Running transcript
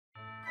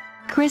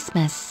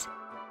Christmas.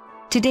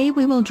 Today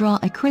we will draw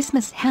a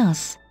Christmas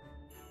house.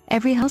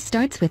 Every house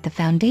starts with the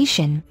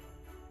foundation.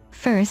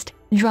 First,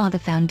 draw the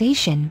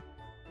foundation.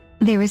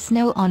 There is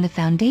snow on the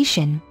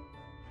foundation.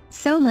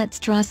 So let's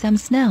draw some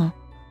snow.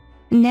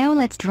 Now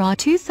let's draw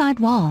two side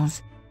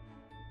walls.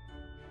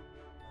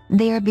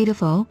 They are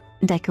beautiful,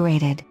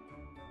 decorated.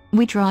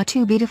 We draw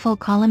two beautiful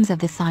columns of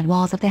the side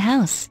walls of the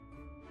house.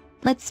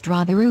 Let's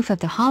draw the roof of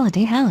the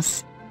holiday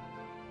house.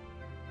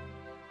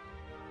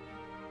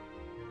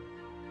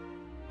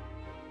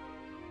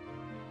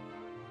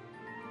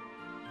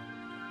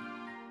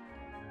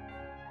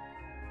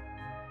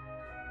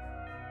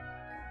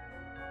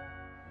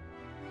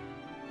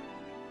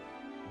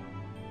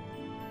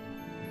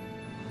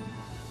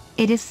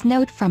 It is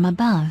snowed from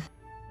above.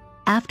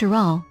 After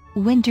all,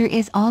 winter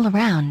is all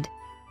around.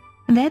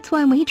 That's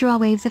why we draw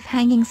waves of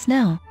hanging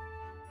snow.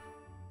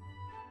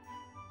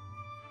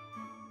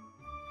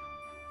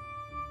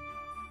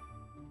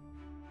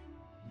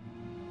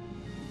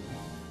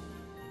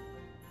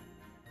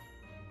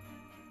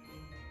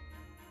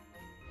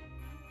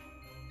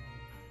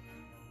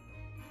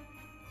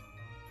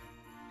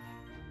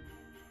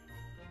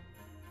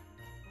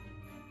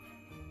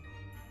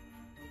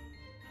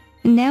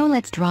 Now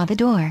let's draw the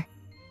door.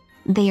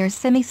 They are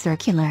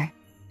semicircular.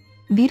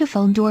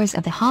 Beautiful doors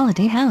of the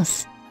holiday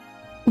house.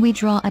 We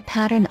draw a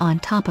pattern on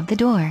top of the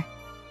door.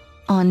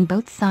 On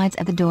both sides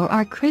of the door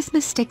are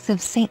Christmas sticks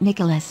of St.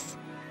 Nicholas.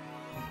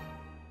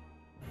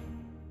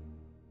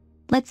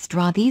 Let's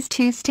draw these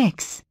two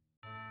sticks.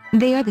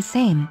 They are the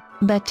same,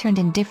 but turned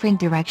in different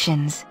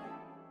directions.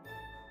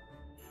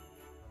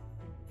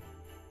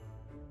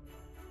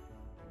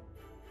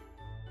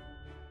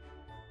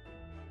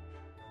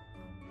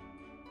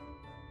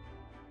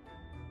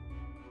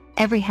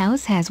 Every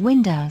house has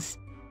windows.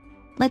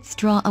 Let's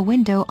draw a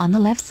window on the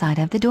left side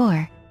of the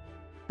door.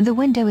 The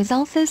window is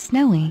also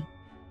snowy.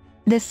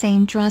 The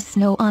same, draw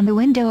snow on the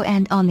window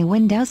and on the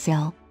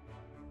windowsill.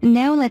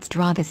 Now let's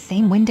draw the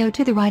same window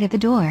to the right of the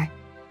door.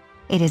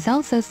 It is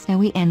also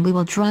snowy and we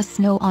will draw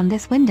snow on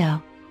this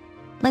window.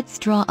 Let's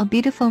draw a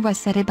beautiful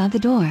rosette above the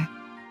door.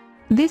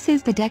 This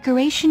is the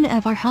decoration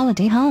of our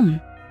holiday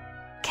home.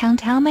 Count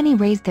how many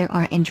rays there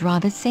are and draw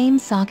the same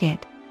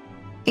socket.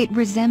 It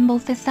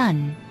resembles the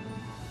sun.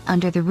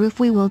 Under the roof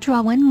we will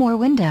draw one more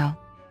window.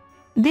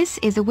 This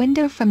is a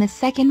window from the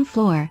second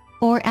floor,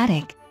 or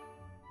attic.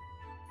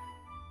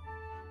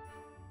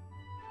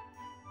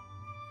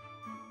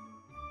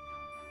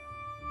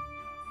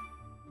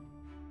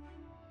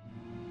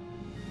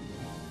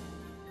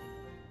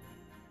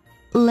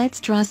 Let's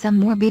draw some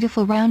more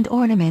beautiful round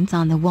ornaments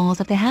on the walls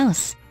of the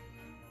house.